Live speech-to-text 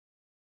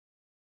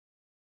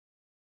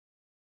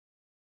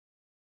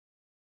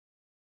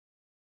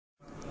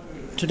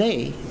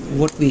Today,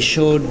 what we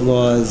showed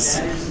was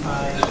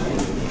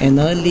an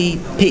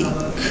early peek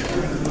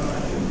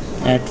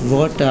at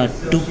what a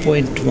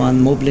 2.1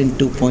 Moblin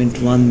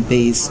 2.1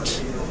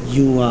 based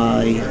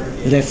UI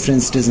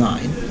reference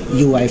design,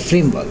 UI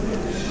framework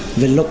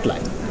will look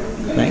like,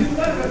 right?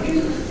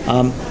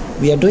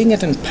 We are doing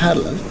it in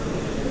parallel,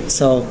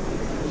 so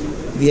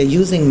we are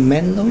using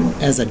Menlo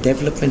as a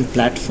development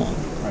platform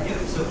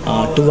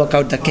to work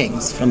out the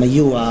kinks from a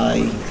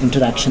UI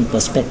interaction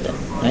perspective,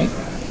 right?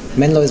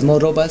 Menlo is more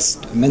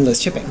robust. Menlo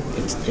is shipping.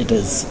 It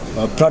is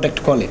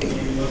product quality.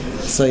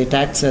 So it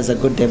acts as a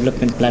good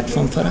development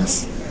platform for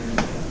us.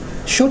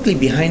 Shortly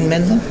behind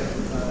Menlo,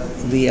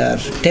 we are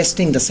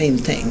testing the same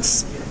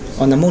things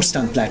on a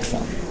Moblin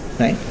platform,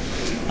 right?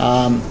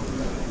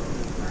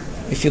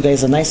 If you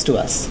guys are nice to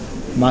us,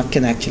 Mark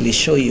can actually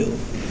show you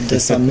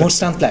this on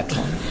Moblin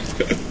platform.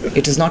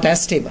 It is not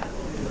as stable,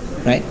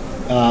 right?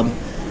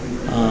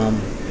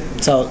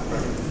 So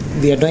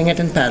we are doing it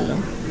in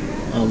parallel.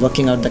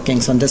 Working out the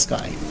kinks on this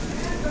guy,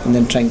 and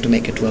then trying to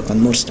make it work on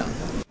Moblin.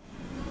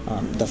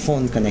 The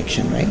phone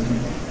connection, right?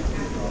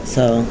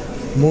 So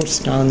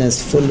Moblin is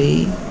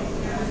fully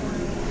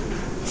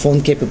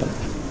phone capable,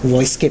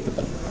 voice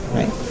capable,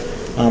 right?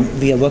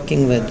 We are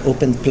working with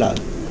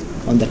OpenPlug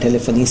on the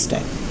telephony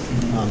stack.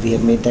 We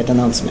have made that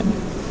announcement.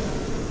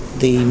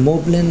 The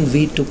Moblin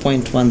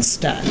v2.1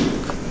 stack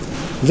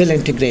will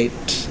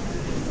integrate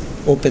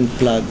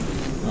OpenPlug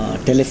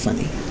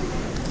telephony.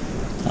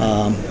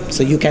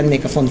 So you can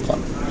make a phone call.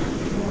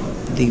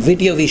 The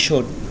video we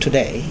showed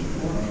today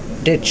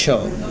did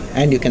show,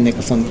 and you can make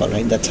a phone call,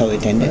 right? That's how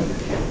it ended.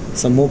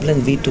 So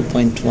Moblin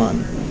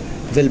v2.1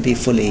 will be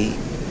fully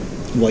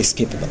voice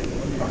capable.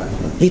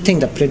 We think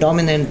the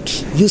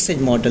predominant usage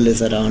model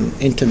is around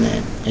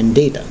internet and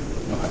data.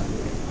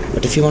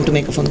 But if you want to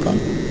make a phone call,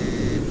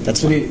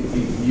 that's fine.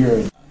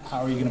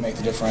 How are you going to make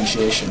the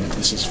differentiation if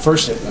this is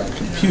first a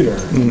computer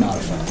and not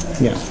a phone?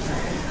 Yeah.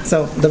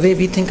 So the way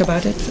we think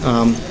about it,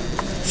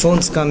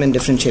 phones come in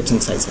different shapes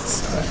and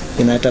sizes.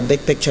 At a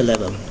big picture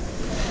level,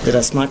 there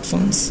are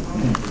smartphones,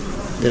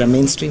 there are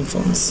mainstream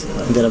phones,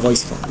 and there are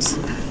voice phones,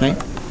 right?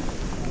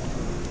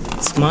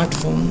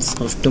 Smartphones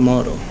of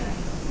tomorrow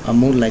are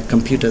more like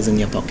computers in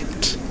your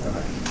pocket,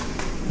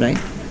 right?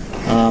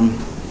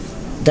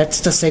 That's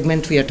the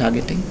segment we are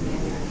targeting.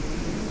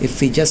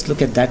 If we just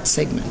look at that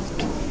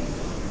segment,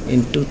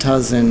 in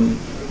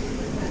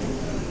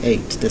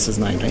 2008, this is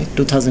 9, right?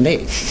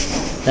 2008,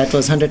 that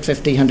was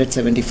 150,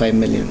 175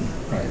 million.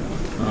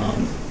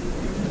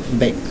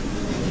 Big.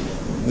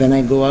 When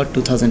I go out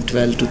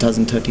 2012,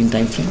 2013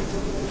 time frame,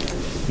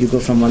 you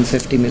go from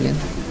 150 million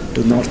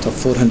to north of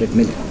 400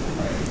 million,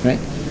 right?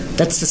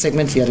 That's the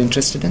segment we are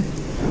interested in.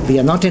 We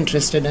are not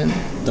interested in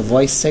the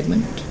voice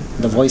segment,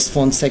 the voice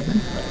phone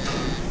segment.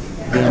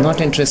 We are not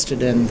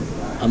interested in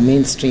a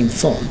mainstream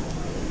phone.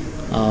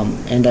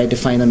 And I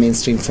define a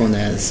mainstream phone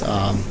as,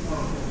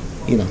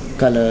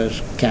 color,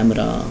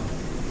 camera,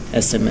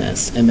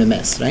 SMS,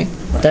 MMS, right?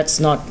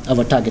 That's not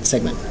our target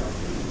segment.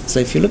 So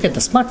if you look at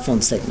the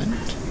smartphone segment,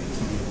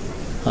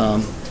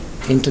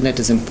 internet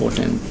is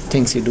important.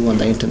 Things you do on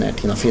the internet,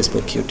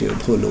 Facebook, YouTube,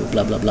 Hulu,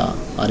 blah, blah, blah,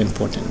 are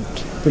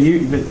important. But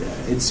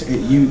it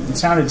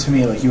sounded to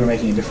me like you were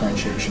making a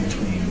differentiation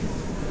between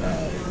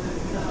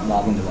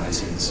Moblin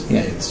devices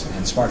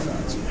and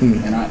smartphones.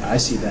 And I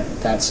see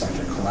that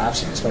sector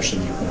collapsing, especially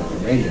when you put up a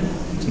radio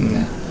into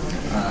that.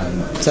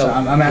 So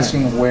I'm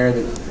asking where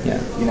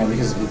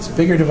because it's a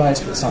bigger device,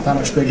 but it's not that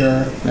much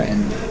bigger,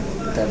 and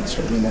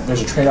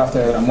there's a trade-off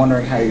there. I'm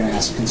wondering how you're going to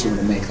ask the consumer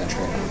to make that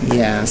trade-off.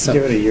 Yeah, so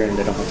give it a year and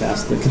they don't have to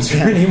ask the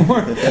consumer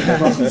anymore.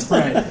 That's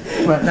right.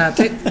 But now,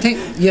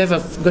 you have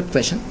a good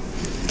question.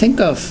 Think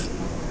of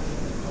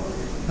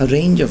a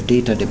range of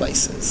data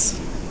devices,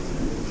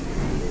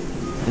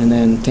 and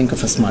then think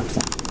of a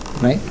smartphone,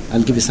 right?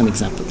 I'll give you some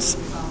examples.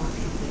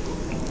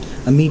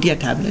 A media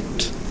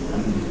tablet.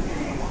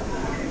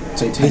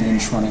 Say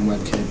 10-inch running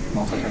WebKit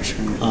multi-touch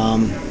screen.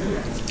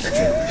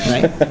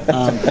 Right?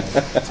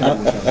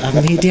 A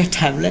media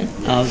tablet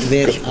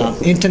where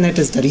internet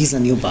is the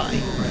reason you buy,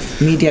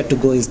 media to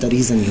go is the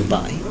reason you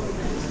buy.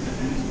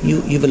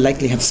 You will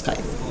likely have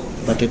Skype,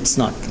 but it's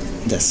not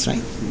this,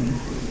 right?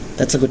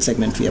 That's a good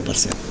segment we are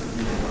pursuing.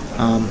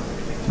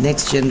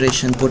 Next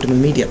generation portable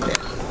media player,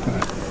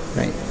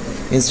 right?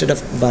 Instead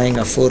of buying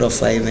a 4 or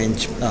 5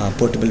 inch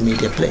portable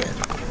media player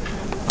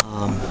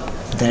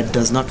that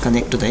does not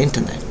connect to the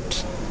internet,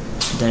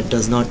 that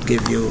does not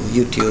give you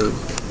YouTube,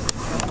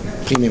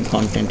 premium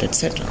content,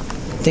 etc.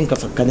 Think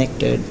of a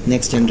connected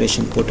next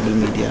generation portable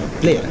media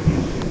player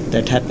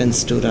that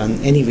happens to run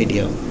any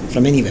video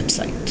from any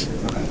website,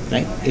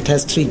 right? It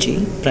has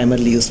 3G,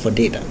 primarily used for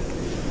data.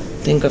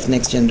 Think of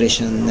next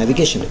generation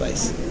navigation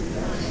device.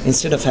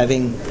 Instead of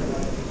having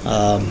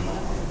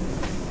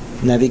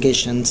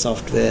navigation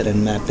software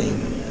and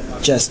mapping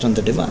just on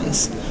the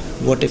device,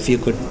 what if you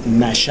could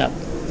mash up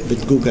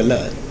with Google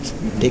Earth,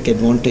 take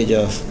advantage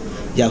of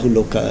Yahoo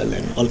Local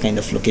and all kind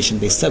of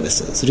location-based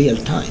services, real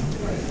time.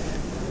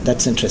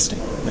 That's interesting,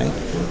 right?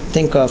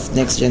 Think of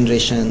next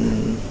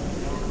generation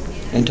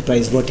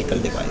enterprise vertical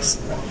device.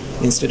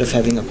 instead of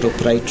having a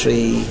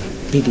proprietary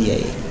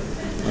PDA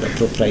or a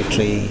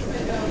proprietary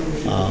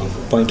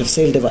point of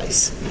sale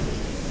device,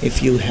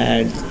 if you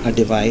had a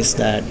device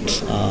that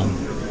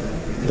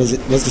was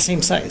the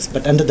same size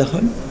but under the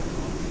hood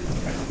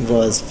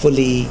was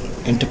fully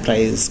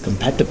enterprise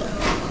compatible,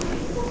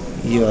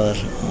 your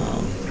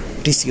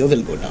TCO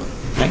will go down,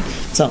 right?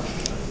 So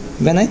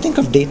when I think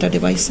of data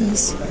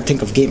devices, I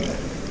think of gaming.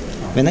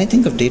 When I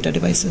think of data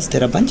devices,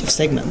 there are a bunch of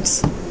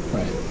segments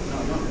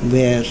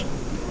where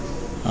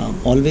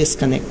always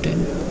connected,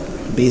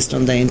 based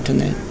on the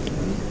internet,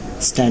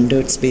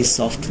 standards-based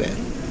software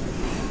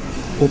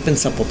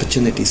opens up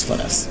opportunities for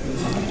us.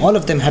 All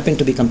of them happen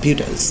to be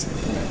computers,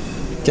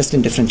 just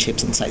in different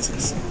shapes and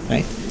sizes,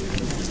 right?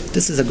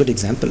 This is a good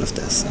example of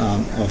this,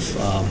 of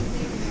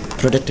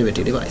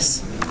productivity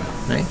device,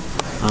 right?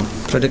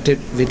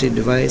 Productivity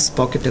device,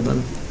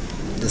 pocketable.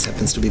 This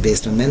happens to be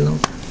based on Menlo.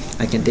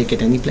 I can take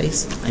it any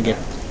place. I get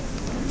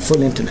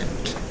full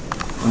internet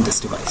on this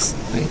device,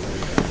 right?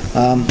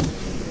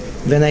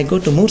 When I go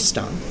to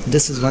Moorestown,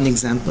 this is one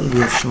example we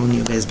have shown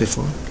you guys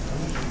before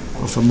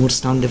of a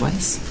Moorestown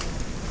device.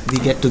 We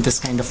get to this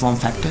kind of form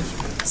factor.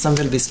 Some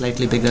will be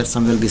slightly bigger,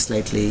 some will be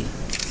slightly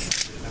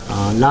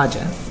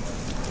larger.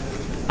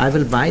 I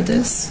will buy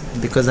this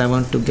because I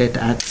want to get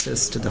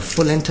access to the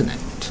full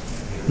internet,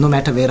 no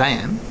matter where I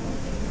am,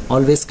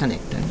 always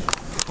connected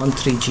on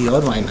 3G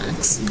or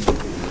WiMAX.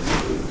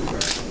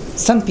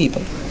 Some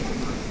people,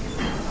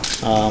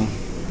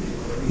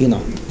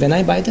 when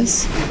I buy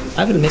this,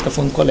 I will make a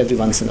phone call every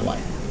once in a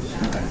while,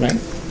 right?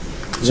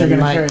 So you're going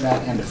to carry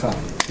that and a phone.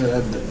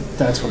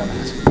 That's what I'm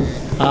asking.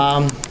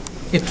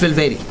 It will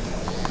vary.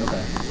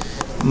 Okay.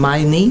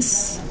 My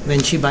niece,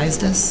 when she buys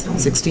this,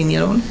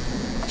 16-year-old,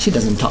 she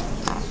doesn't talk.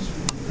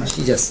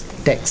 She just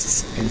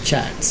texts and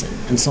chats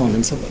and so on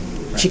and so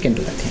forth. She can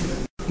do that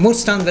here.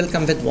 Moorestown will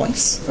come with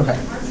voice. Okay.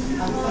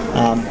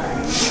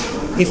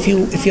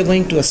 If you're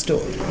going to a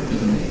store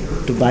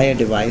to buy a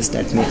device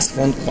that makes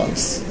phone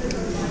calls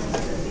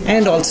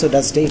and also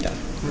does data,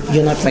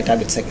 you're not my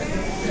target segment.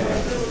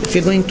 If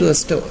you're going to a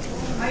store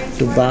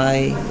to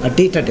buy a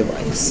data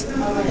device,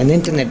 an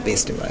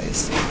internet-based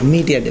device, a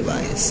media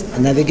device, a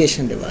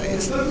navigation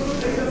device,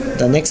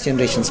 the next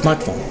generation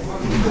smartphone,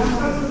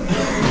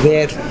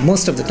 where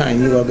most of the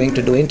time you are going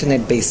to do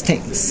internet-based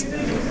things,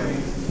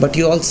 but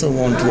you also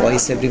want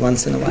voice every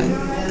once in a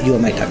while, you are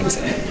my target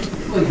segment.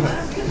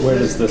 Where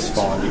does this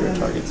fall into your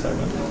target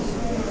segment?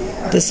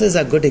 This is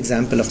a good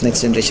example of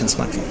next generation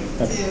smartphone,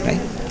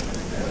 right?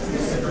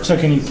 So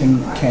can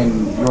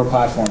your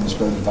platforms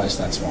build a device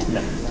that small?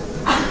 No.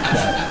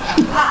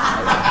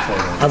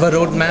 Our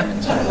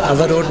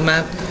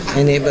roadmap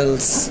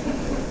enables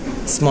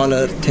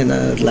smaller,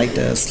 thinner,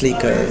 lighter,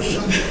 sleeker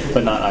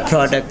But not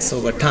products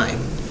over time.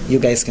 You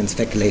guys can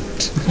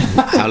speculate.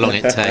 How long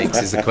it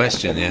takes is the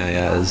question.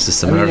 Yeah. It's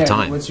just a matter of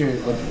time.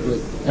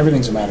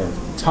 Everything's a matter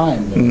of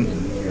time, but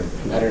your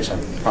competitors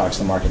have products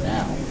in the market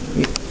now.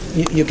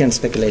 You can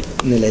speculate,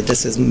 Nilay.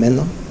 This is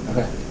Menlo.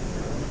 Okay.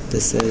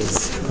 This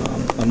is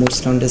a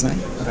Moorestown design.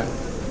 Okay.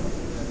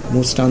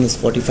 Moorestown is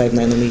 45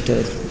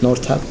 nanometer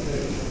North Hub.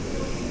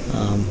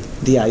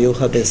 The IO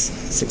hub is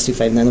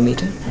 65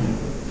 nanometer.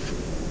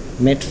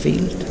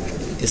 Medfield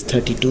is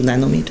 32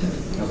 nanometer.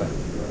 Okay.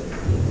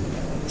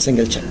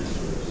 Single chip.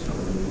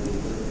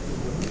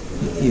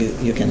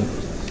 You can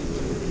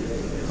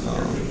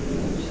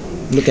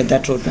look at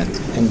that roadmap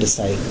and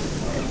decide,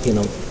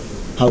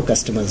 how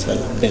customers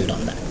will build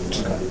on that.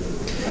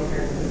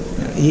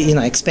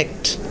 Okay.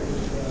 Expect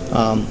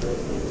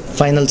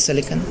final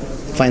silicon,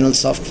 final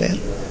software,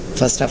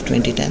 first half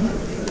 2010.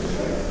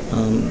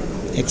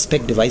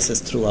 Expect devices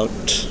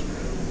throughout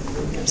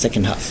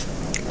second half.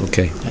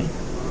 Okay. Right?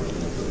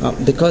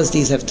 Because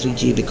these have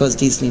 3G, because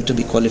these need to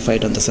be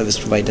qualified on the service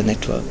provider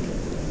network,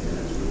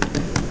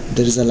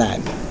 there is a lag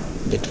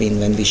between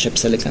when we ship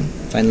silicon,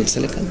 final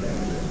silicon,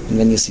 and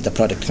when you see the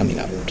product coming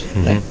out.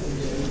 Right?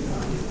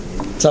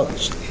 So,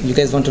 you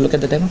guys want to look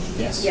at the demo?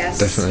 Yes.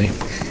 Definitely.